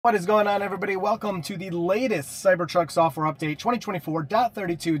What is going on, everybody? Welcome to the latest Cybertruck software update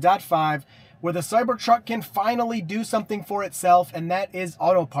 2024.32.5, where the Cybertruck can finally do something for itself, and that is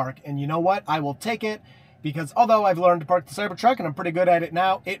Autopark. And you know what? I will take it, because although I've learned to park the Cybertruck and I'm pretty good at it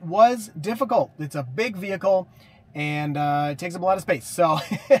now, it was difficult. It's a big vehicle, and it takes up a lot of space. So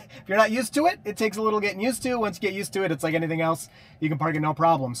if you're not used to it, it takes a little getting used to. Once you get used to it, it's like anything else. You can park it no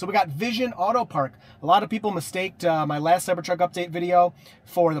problem. So we got Vision Auto Park. A lot of people mistaked my last Cybertruck update video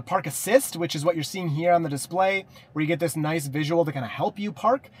for the Park Assist, which is what you're seeing here on the display, where you get this nice visual to kind of help you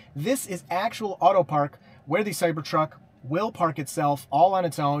park. This is actual Auto Park, where the Cybertruck will park itself all on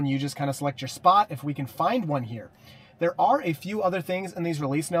its own. You just kind of select your spot if we can find one here. There are a few other things in these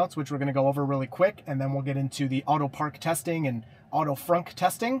release notes, which we're going to go over really quick, and then we'll get into the Auto Park testing and Auto Frunk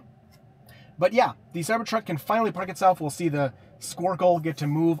testing. But yeah, the Cybertruck can finally park itself. We'll see the Squircle get to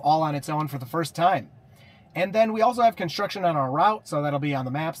move all on its own for the first time. And then we also have construction on our route, so that'll be on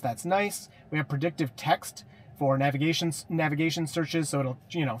the maps. That's nice. We have predictive text for navigation searches, so it'll,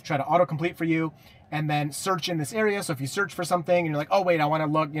 try to autocomplete for you. And then search in this area. So if you search for something and you're like, oh wait, I want to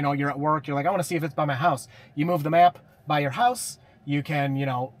look, you're at work, you're like, I want to see if it's by my house. You move the map by your house, you can,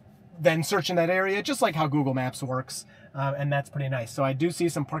 then search in that area, just like how Google Maps works. And that's pretty nice. So I do see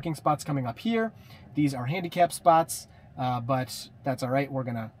some parking spots coming up here. These are handicap spots, but that's all right. We're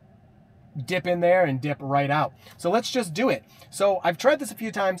gonna dip in there and dip right out. So let's just do it. So I've tried this a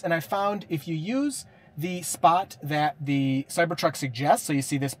few times, and I found if you use the spot that the Cybertruck suggests, so you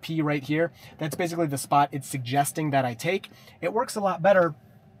see this P right here, that's basically the spot it's suggesting that I take. It works a lot better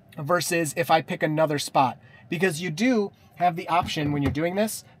versus if I pick another spot, because you do have the option when you're doing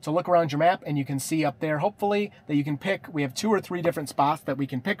this to look around your map, and you can see up there, hopefully, that you can pick. We have 2 or 3 different spots that we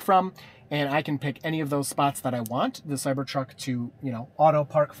can pick from, and I can pick any of those spots that I want the Cybertruck to, auto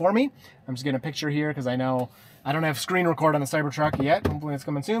park for me. I'm just getting a picture here because I know I don't have screen record on the Cybertruck yet. Hopefully it's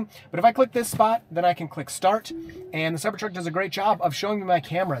coming soon. But if I click this spot, then I can click start, and the Cybertruck does a great job of showing me my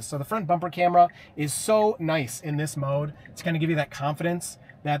cameras. So the front bumper camera is so nice in this mode to kind of give you that confidence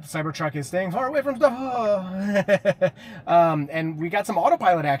that the Cybertruck is staying far away from stuff. And we got some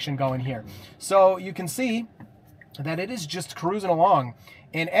autopilot action going here. So you can see that it is just cruising along.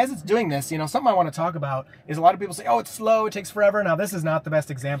 And as it's doing this, something I want to talk about is a lot of people say, oh, it's slow, it takes forever. Now, this is not the best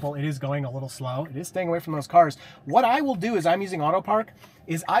example. It is going a little slow. It is staying away from those cars. What I will do is I'm using Autopark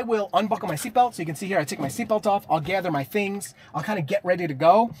is I will unbuckle my seatbelt. So you can see here, I take my seatbelt off. I'll gather my things. I'll kind of get ready to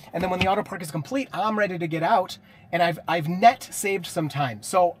go. And then when the Autopark is complete, I'm ready to get out. And I've net saved some time.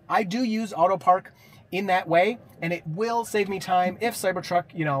 So I do use Autopark in that way, and it will save me time if Cybertruck,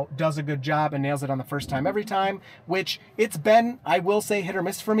 does a good job and nails it on the first time every time, which it's been, I will say, hit or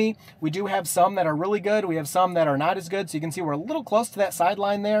miss for me. We do have some that are really good. We have some that are not as good. So you can see we're a little close to that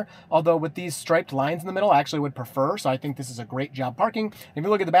sideline there, although with these striped lines in the middle, I actually would prefer. So I think this is a great job parking. If you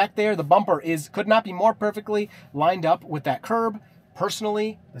look at the back there, the bumper could not be more perfectly lined up with that curb.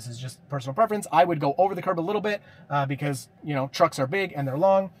 Personally, this is just personal preference, I would go over the curb a little bit because, trucks are big and they're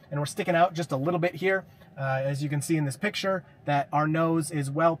long, and we're sticking out just a little bit here. As you can see in this picture, that our nose is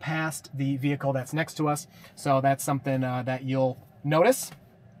well past the vehicle that's next to us. So that's something that you'll notice.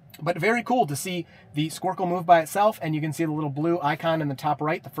 But very cool to see the Squircle move by itself, and you can see the little blue icon in the top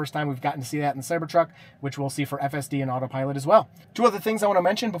right, the first time we've gotten to see that in the Cybertruck, which we'll see for FSD and Autopilot as well. 2 other things I want to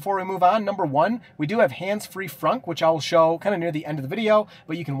mention before we move on. Number 1, we do have hands-free frunk, which I'll show kind of near the end of the video,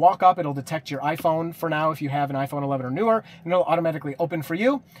 but you can walk up, it'll detect your iPhone for now if you have an iPhone 11 or newer, and it'll automatically open for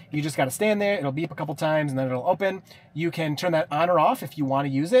you. You just got to stand there, it'll beep a couple times, and then it'll open. You can turn that on or off if you want to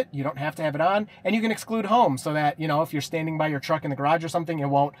use it. You don't have to have it on, and you can exclude home so that, if you're standing by your truck in the garage or something, it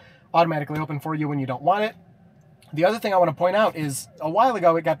won't automatically open for you when you don't want it. The other thing I want to point out is a while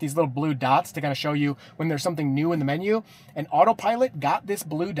ago it got these little blue dots to kind of show you when there's something new in the menu, and Autopilot got this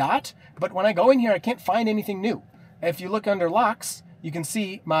blue dot, but when I go in here I can't find anything new. If you look under locks, you can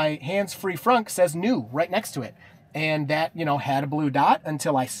see my hands-free frunk says new right next to it, and that had a blue dot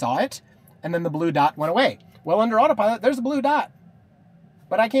until I saw it, and then the blue dot went away. Well, under Autopilot there's a blue dot,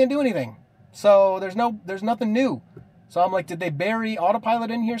 but I can't do anything, so there's nothing new. So I'm like, did they bury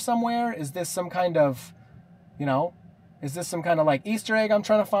Autopilot in here somewhere? Is this some kind of, is this some kind of like Easter egg I'm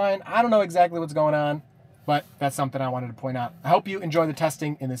trying to find? I don't know exactly what's going on, but that's something I wanted to point out. I hope you enjoy the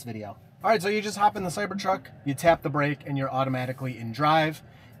testing in this video. All right, so you just hop in the Cybertruck, you tap the brake, and you're automatically in drive.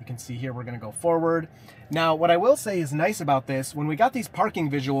 You can see here we're going to go forward. Now, what I will say is nice about this, when we got these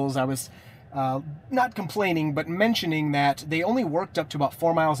parking visuals, I was not complaining, but mentioning that they only worked up to about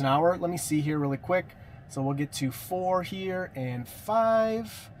 4 miles an hour. Let me see here really quick. So we'll get to 4 here and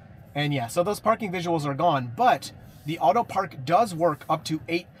 5. And yeah, so those parking visuals are gone, but the auto park does work up to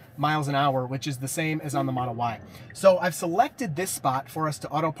 8 miles an hour, which is the same as on the Model Y. So I've selected this spot for us to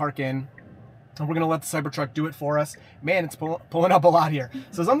auto park in, and we're going to let the Cybertruck do it for us. Man, it's pulling up a lot here.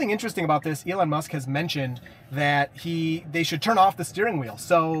 So something interesting about this, Elon Musk has mentioned that they should turn off the steering wheel.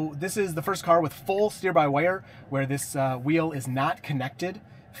 So this is the first car with full steer-by-wire, where this wheel is not connected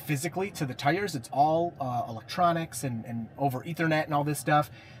physically to the tires. It's all electronics and over Ethernet and all this stuff.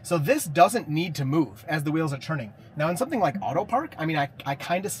 So this doesn't need to move as the wheels are turning. Now in something like Autopark, I mean, I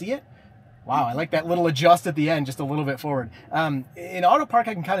kind of see it. Wow, I like that little adjust at the end, just a little bit forward. In Autopark,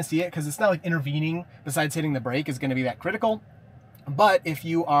 I can kind of see it because it's not like intervening besides hitting the brake is going to be that critical. But if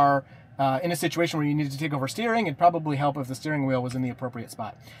you are in a situation where you need to take over steering, it'd probably help if the steering wheel was in the appropriate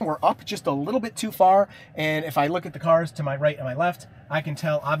spot. We're up just a little bit too far, and if I look at the cars to my right and my left, I can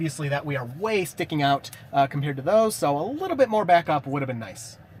tell obviously that we are way sticking out compared to those, so a little bit more back up would have been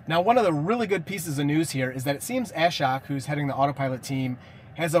nice. Now, one of the really good pieces of news here is that it seems Ashok, who's heading the autopilot team,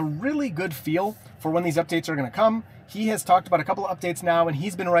 has a really good feel for when these updates are going to come. He has talked about a couple of updates now, and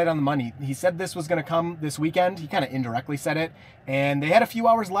he's been right on the money. He said this was going to come this weekend. He kind of indirectly said it, and they had a few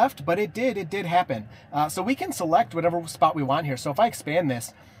hours left, but it did happen. So we can select whatever spot we want here. So if I expand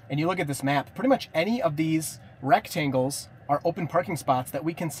this and you look at this map, pretty much any of these rectangles are open parking spots that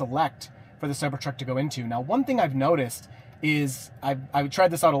we can select for the Cybertruck to go into. Now, one thing I've noticed is, I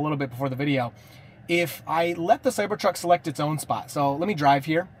tried this out a little bit before the video, if I let the Cybertruck select its own spot, so let me drive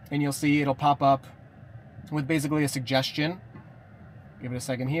here, and you'll see it'll pop up with basically a suggestion. Give it a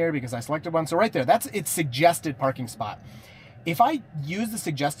second here because I selected one. So right there, that's its suggested parking spot. If I use the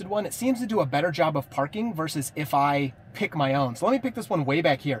suggested one, it seems to do a better job of parking versus if I pick my own. So let me pick this one way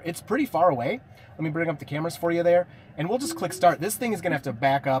back here. It's pretty far away. Let me bring up the cameras for you there, and we'll just click start. This thing is going to have to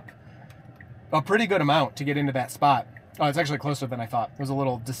back up a pretty good amount to get into that spot. Oh, it's actually closer than I thought. It was a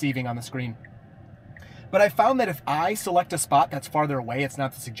little deceiving on the screen. But I found that if I select a spot that's farther away, it's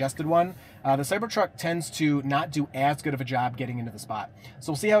not the suggested one, the Cybertruck tends to not do as good of a job getting into the spot.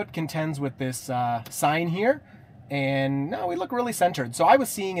 So we'll see how it contends with this sign here. And no, we look really centered. So I was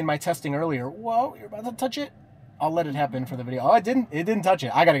seeing in my testing earlier, whoa, you're about to touch it? I'll let it happen for the video. Oh, it didn't touch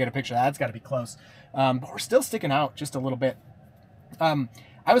it. I got to get a picture of that. It's got to be close. But we're still sticking out just a little bit.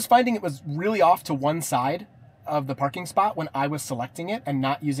 I was finding it was really off to one side of the parking spot when I was selecting it and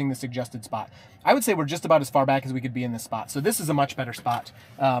not using the suggested spot. I would say we're just about as far back as we could be in this spot. So this is a much better spot,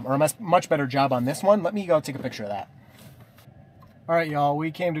 or a much better job on this one. Let me go take a picture of that. All right, y'all,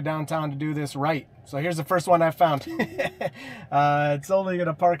 we came to downtown to do this right. So here's the first one I found. It's only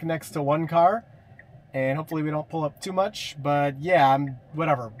gonna park next to one car, and hopefully we don't pull up too much, but yeah,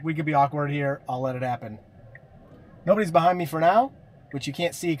 whatever. We could be awkward here. I'll let it happen. Nobody's behind me for now, which you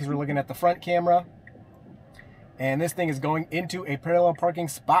can't see because we're looking at the front camera. And this thing is going into a parallel parking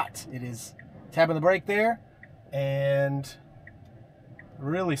spot. It is tapping the brake there and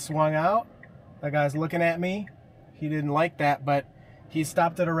really swung out. That guy's looking at me. He didn't like that, but he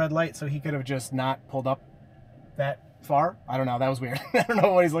stopped at a red light, so he could have just not pulled up that far. I don't know. That was weird. I don't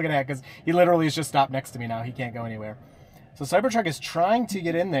know what he's looking at because he literally has just stopped next to me now. He can't go anywhere. So Cybertruck is trying to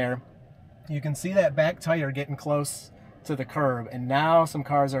get in there. You can see that back tire getting close to the curb, and now some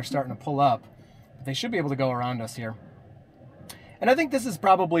cars are starting to pull up. They should be able to go around us here. And I think this is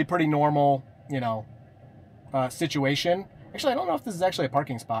probably pretty normal, you know, situation. Actually, I don't know if this is actually a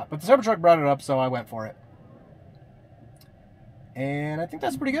parking spot, but the Cybertruck brought it up, so I went for it. And I think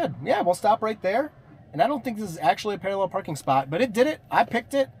that's pretty good. Yeah, we'll stop right there. And I don't think this is actually a parallel parking spot, but it did it. I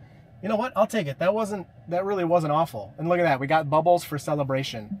picked it. You know what? I'll take it. That really wasn't awful. And look at that. We got bubbles for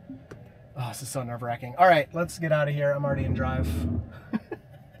celebration. Oh, this is so nerve-wracking. All right, let's get out of here. I'm already in drive.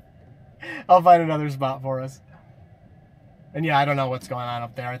 I'll find another spot for us. And yeah, I don't know what's going on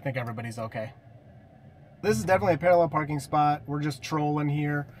up there. I think everybody's okay. This is definitely a parallel parking spot. We're just trolling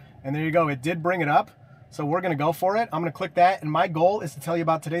here. And there you go. It did bring it up. So we're going to go for it. I'm going to click that. And my goal is to tell you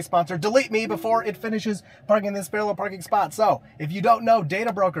about today's sponsor, Delete Me, before it finishes parking this parallel parking spot. So if you don't know,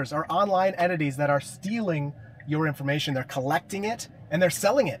 data brokers are online entities that are stealing your information. They're collecting it and they're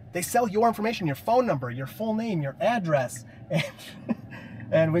selling it. They sell your information, your phone number, your full name, your address.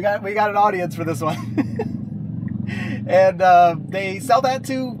 And we got an audience for this one. And they sell that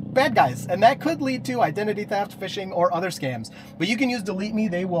to bad guys, and that could lead to identity theft, phishing, or other scams. But you can use Delete Me.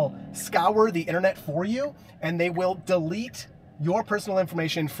 They will scour the internet for you, and they will delete your personal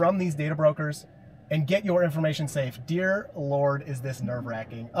information from these data brokers and get your information safe. Dear Lord, is this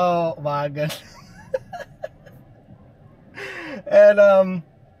nerve-wracking. Oh my goodness. And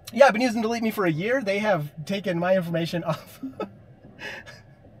yeah, I've been using Delete Me for a year. They have taken my information off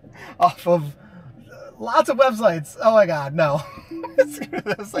of lots of websites. Oh my God, no. Screw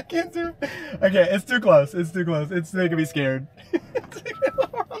this, I can't do it. Okay, it's too close. It's too close. It's making me scared.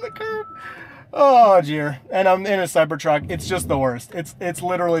 We're on the Oh dear. And I'm in a Cybertruck. It's just the worst. It's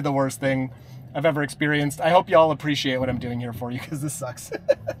literally the worst thing I've ever experienced. I hope you all appreciate what I'm doing here for you, because this sucks.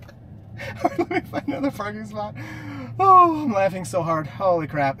 Let me find another parking spot. Oh, I'm laughing so hard. Holy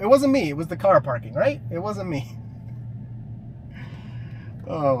crap. It wasn't me. It was the car parking, right? It wasn't me.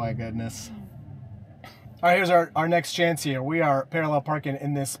 Oh my goodness. All right, here's our next chance here. We are parallel parking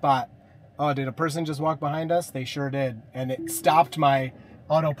in this spot. Oh, did a person just walk behind us? They sure did. And it stopped my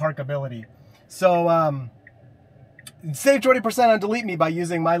auto park ability. So, save 20% on Delete Me by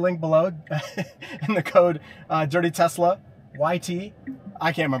using my link below in the code Dirty Tesla YT.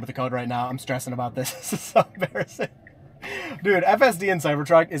 I can't remember the code right now. I'm stressing about this. This is so embarrassing. Dude, FSD and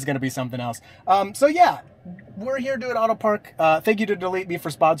Cybertruck is going to be something else. So yeah, we're here doing Auto Park. Thank you to Delete Me for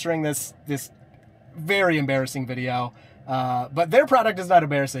sponsoring this very embarrassing video. But their product is not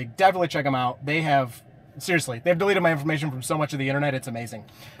embarrassing. Definitely check them out. They have, seriously, they've deleted my information from so much of the internet. It's amazing.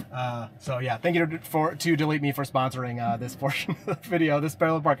 So yeah, thank you to Delete Me for sponsoring this portion of the video, this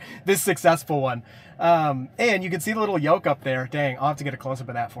parallel park, this successful one. And you can see the little yoke up there. Dang, I'll have to get a close-up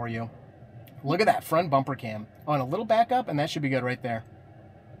of that for you. Look at that front bumper cam. Oh, and a little back up, and that should be good right there.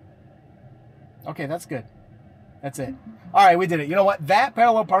 Okay, that's good. That's it. All right, we did it. You know what? That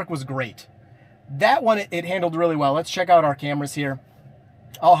parallel park was great. That one, it handled really well. Let's check out our cameras here.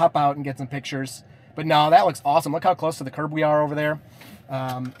 I'll hop out and get some pictures. But no, that looks awesome. Look how close to the curb we are over there.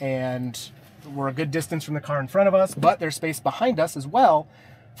 And we're a good distance from the car in front of us, but there's space behind us as well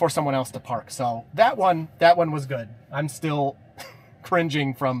for someone else to park. So that one was good. I'm still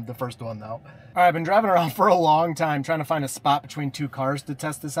cringing from the first one though. All right, I've been driving around for a long time trying to find a spot between two cars to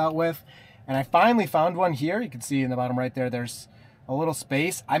test this out with. And I finally found one here. You can see in the bottom right there, there's a little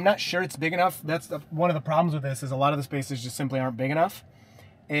space. I'm not sure it's big enough. That's one of the problems with this, is a lot of the spaces just simply aren't big enough.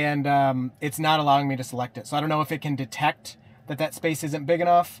 And it's not allowing me to select it. So I don't know if it can detect that space isn't big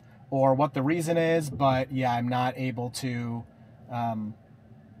enough or what the reason is, but yeah, I'm not able to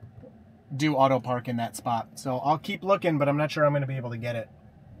do auto park in that spot. So I'll keep looking, but I'm not sure I'm going to be able to get it.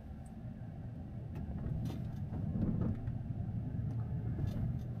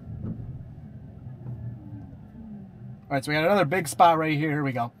 All right, so we got another big spot right here. Here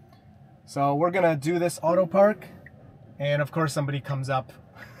we go. So we're going to do this auto park. And of course, somebody comes up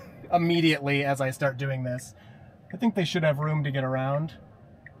immediately as I start doing this. I think they should have room to get around.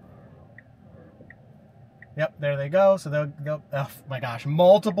 Yep, there they go. So they'll go. Oh my gosh,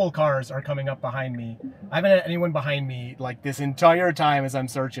 multiple cars are coming up behind me. I haven't had anyone behind me like this entire time as I'm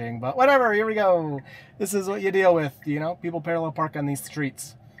searching, but whatever, here we go. This is what you deal with, you know, people parallel park on these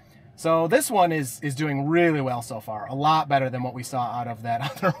streets. So this one is doing really well so far. A lot better than what we saw out of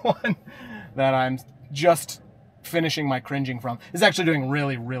that other one that I'm just finishing my cringing from. It's actually doing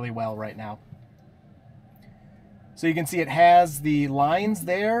really, really well right now. So you can see it has the lines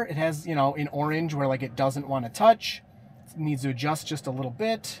there. It has, you know, in orange where like it doesn't want to touch. It needs to adjust just a little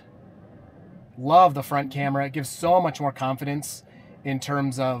bit. Love the front camera. It gives so much more confidence in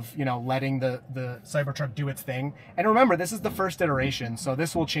terms of, you know, letting the Cybertruck do its thing. And remember, this is the first iteration, so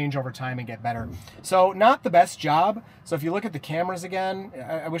this will change over time and get better. So not the best job. So if you look at the cameras again,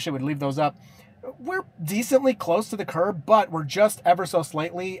 I wish I would leave those up. We're decently close to the curb, but we're just ever so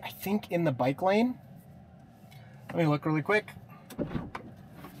slightly, I think, in the bike lane. Let me look really quick.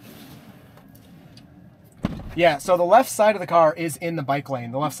 Yeah, so the left side of the car is in the bike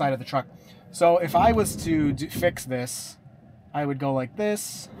lane, the left side of the truck. So if I was to fix this, I would go like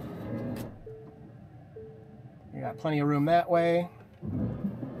this. You got plenty of room that way.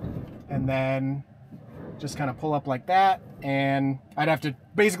 And then just kind of pull up like that. And I'd have to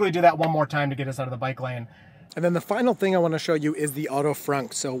basically do that one more time to get us out of the bike lane. And then the final thing I want to show you is the auto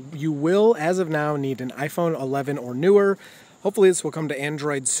frunk. So you will, as of now, need an iPhone 11 or newer. Hopefully this will come to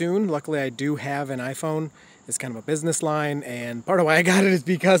Android soon. Luckily I do have an iPhone. It's kind of a business line, and part of why I got it is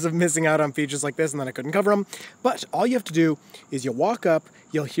because of missing out on features like this and then I couldn't cover them. But all you have to do is you walk up,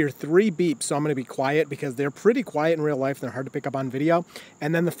 you'll hear 3 beeps. So I'm going to be quiet because they're pretty quiet in real life. They're hard to pick up on video.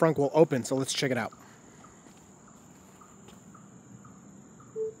 And then the frunk will open. So let's check it out.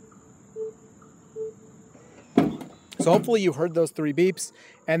 So hopefully you heard those 3 beeps,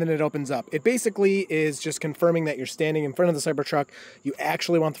 and then it opens up. It basically is just confirming that you're standing in front of the Cybertruck. You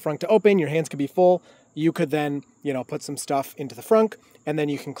actually want the frunk to open. Your hands could be full. You could then, you know, put some stuff into the frunk, and then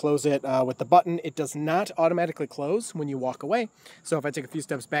you can close it with the button. It does not automatically close when you walk away. So if I take a few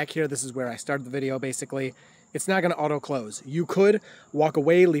steps back here, this is where I started the video basically. It's not going to auto close. You could walk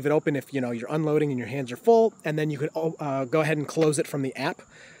away, leave it open if, you know, you're unloading and your hands are full, and then you could go ahead and close it from the app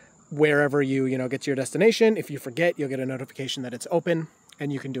wherever you know, get to your destination. If you forget, you'll get a notification that it's open,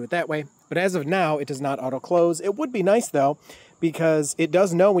 and you can do it that way. But as of now, it does not auto close. It would be nice though, because it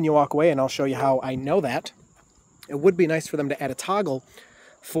does know when you walk away, and I'll show you how I know that. It would be nice for them to add a toggle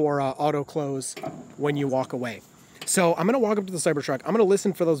for auto close when you walk away. So I'm going to walk up to the Cybertruck, I'm going to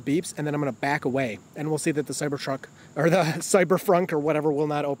listen for those beeps, and then I'm going to back away, and we'll see that the Cybertruck, or the Cyberfrunk or whatever, will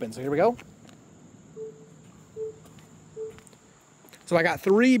not open. So here we go. So I got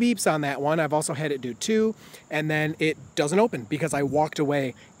 3 beeps on that one. I've also had it do 2, and then it doesn't open because I walked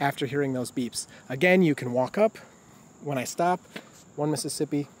away after hearing those beeps. Again, you can walk up when I stop. 1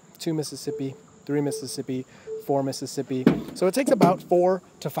 Mississippi, 2 Mississippi, 3 Mississippi, 4 Mississippi. So it takes about 4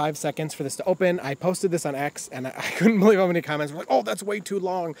 to 5 seconds for this to open. I posted this on X, and I couldn't believe how many comments were like, oh, that's way too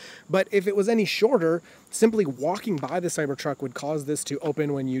long. But if it was any shorter, simply walking by the Cybertruck would cause this to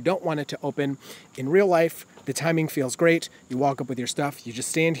open when you don't want it to open. In real life, the timing feels great. You walk up with your stuff, you just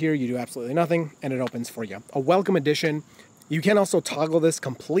stand here, you do absolutely nothing, and it opens for you. A welcome addition. You can also toggle this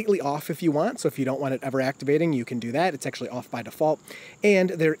completely off if you want, so if you don't want it ever activating, you can do that. It's actually off by default.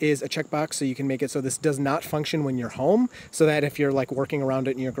 And there is a checkbox, so you can make it so this does not function when you're home, so that if you're like working around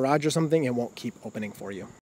it in your garage or something, it won't keep opening for you.